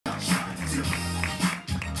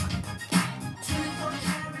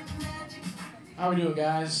How we doing,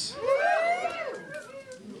 guys?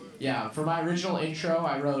 Yeah, for my original intro,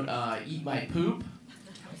 I wrote, eat my poop.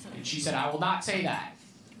 And she said, I will not say that.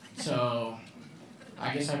 So,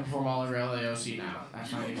 I guess I perform all over LAOC now.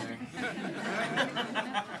 That's my new thing.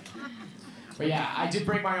 But yeah, I did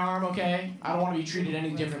break my arm, okay? I don't want to be treated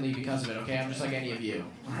any differently because of it, okay? I'm just like any of you,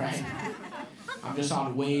 alright? I'm just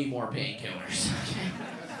on way more painkillers, okay?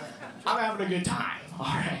 I'm having a good time,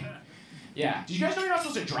 alright? Yeah. Did you guys know you're not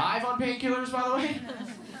supposed to drive on painkillers, by the way?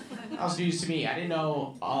 That was news to me. I didn't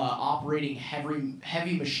know operating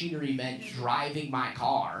heavy machinery meant driving my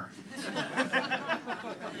car.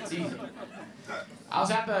 It's easy. I was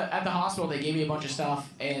at the hospital. They gave me a bunch of stuff,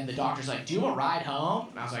 and the doctor's like, "Do you want a ride home?"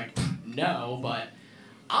 And I was like, "No, but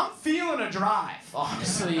I'm feeling a drive.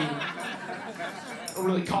 Honestly, it'll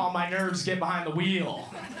really calm my nerves. Get behind the wheel."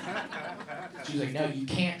 She was like, "No, you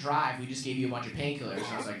can't drive. We just gave you a bunch of painkillers." And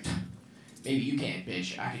I was like, "Maybe you can,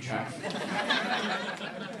 bitch. I can drive. I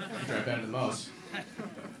can drive better than most."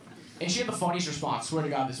 And she had the funniest response. Swear to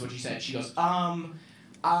God, this is what she said. She goes,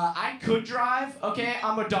 I could drive, okay?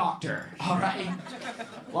 I'm a doctor, all right?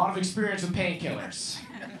 A lot of experience with painkillers.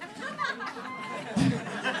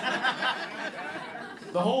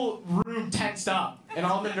 The whole room tensed up, and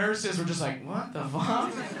all the nurses were just like, what the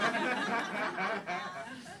fuck?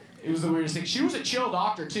 It was the weirdest thing. She was a chill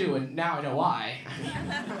doctor, too, and now I know why.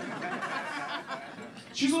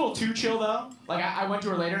 She was a little too chill, though. Like, I went to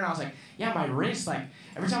her later, and I was like, yeah, my wrist, like,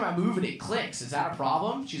 every time I move it, it clicks. Is that a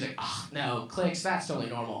problem? She's like, oh, no, clicks, that's totally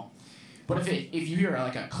normal. But if you hear,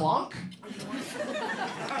 like, a clunk,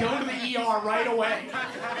 go to the ER right away.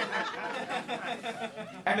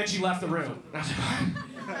 And then she left the room. And I was like,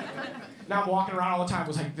 what? Now I'm walking around all the time.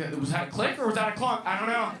 Was that a click or was that a clunk? I don't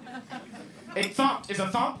know. It thumped. Is a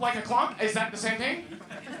thump like a clunk? Is that the same thing?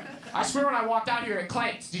 I swear when I walked out here, it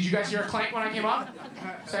clanked. Did you guys hear a clank when I came up?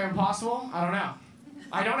 Is that impossible? I don't know.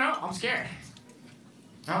 I don't know. I'm scared.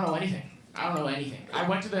 I don't know anything. I don't know anything. I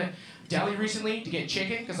went to the deli recently to get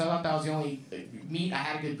chicken because I thought that was the only meat I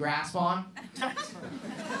had a good grasp on.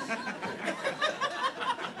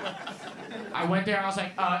 I went there, I was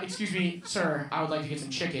like, excuse me, sir, I would like to get some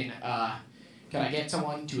chicken. Can I get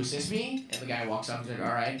someone to assist me? And the guy walks up and he's like,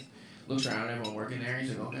 all right. Looks around, everyone working there. He's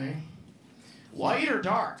like, okay. White or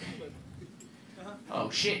dark? Oh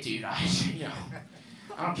shit, dude. I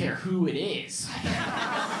don't care who it is.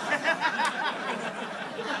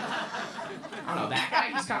 I don't know, that guy,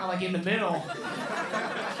 he's kind of like in the middle.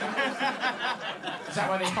 Is that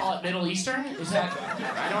why they call it Middle Eastern? Is that,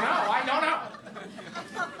 I don't know.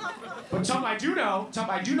 But something I do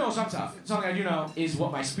know some stuff. Something I do know is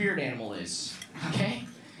what my spirit animal is, okay?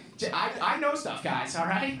 I know stuff, guys, all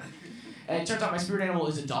right? And it turns out my spirit animal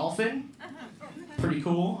is a dolphin. Pretty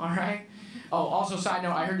cool, all right? Oh, also, side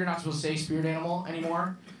note, I heard you're not supposed to say spirit animal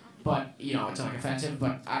anymore. But, you know, it's like offensive,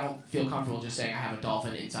 but I don't feel comfortable just saying I have a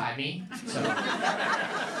dolphin inside me. So, it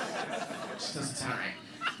just doesn't sound right.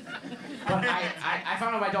 But I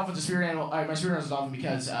found out my dolphin's a spirit animal, my spirit animal's a dolphin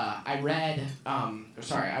because I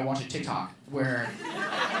watched a TikTok where,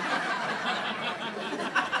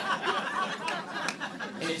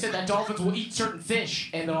 and it said that dolphins will eat certain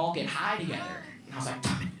fish and they'll all get high together. And I was like,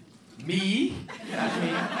 me? That's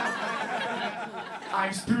me.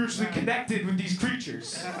 I'm spiritually connected with these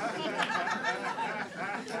creatures.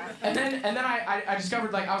 And then I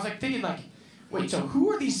discovered, like, I was like thinking, like, wait, so who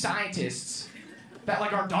are these scientists that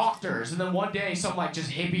like are doctors? And then one day some like just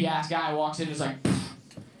hippie ass guy walks in and is like,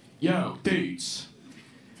 yo, dudes,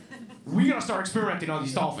 we gotta start experimenting on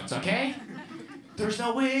these dolphins, okay? There's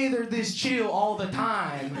no way they're this chill all the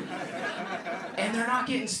time. And they're not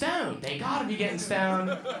getting stoned. They gotta be getting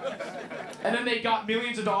stoned. And then they got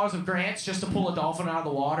millions of dollars of grants just to pull a dolphin out of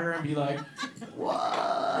the water and be like,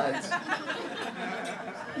 what?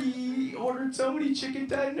 He ordered so many chicken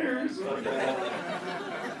tenders. What the hell?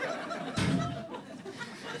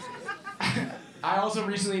 I also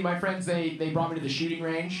recently, my friends, they brought me to the shooting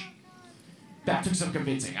range. That took some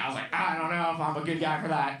convincing. I was like, I don't know if I'm a good guy for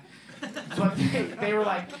that. But they were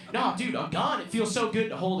like, no, dude, a gun, it feels so good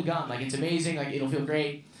to hold a gun. Like, it's amazing, like, it'll feel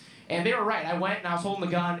great. And they were right. I went and I was holding the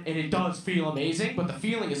gun, and it does feel amazing, but the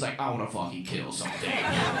feeling is like, I want to fucking kill something.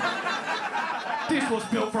 This was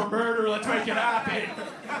built for murder, let's make it happen.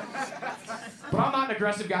 But I'm not an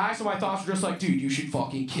aggressive guy, so my thoughts were just like, dude, you should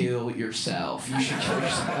fucking kill yourself. You should kill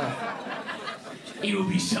yourself. It would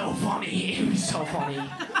be so funny. It would be so funny.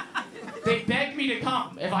 They begged me to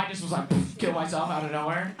come if I just was like, kill myself out of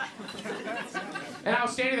nowhere. And I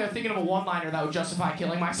was standing there thinking of a one-liner that would justify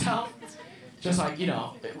killing myself. Just like,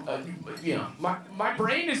 my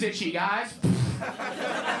brain is itchy, guys.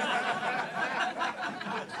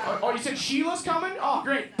 Oh, you said Sheila's coming? Oh,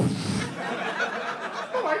 great.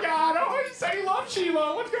 Oh my God, oh, he said he loved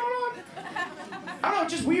Sheila. What's going on? I don't know,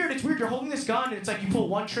 it's just weird. It's weird. You're holding this gun, and it's like you pull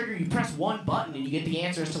one trigger, you press one button, and you get the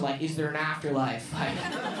answers to, like, is there an afterlife? Like,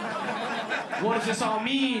 what does this all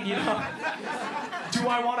mean, you know? Do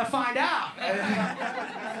I want to find out?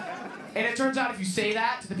 And it turns out if you say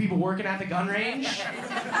that to the people working at the gun range,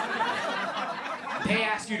 they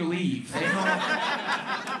ask you to leave.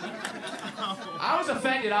 I was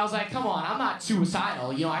offended. I was like, come on, I'm not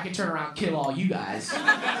suicidal. You know, I can turn around and kill all you guys.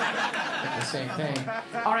 Like the same thing.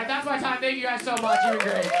 All right, that's my time. Thank you guys so much. You're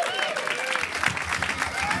great.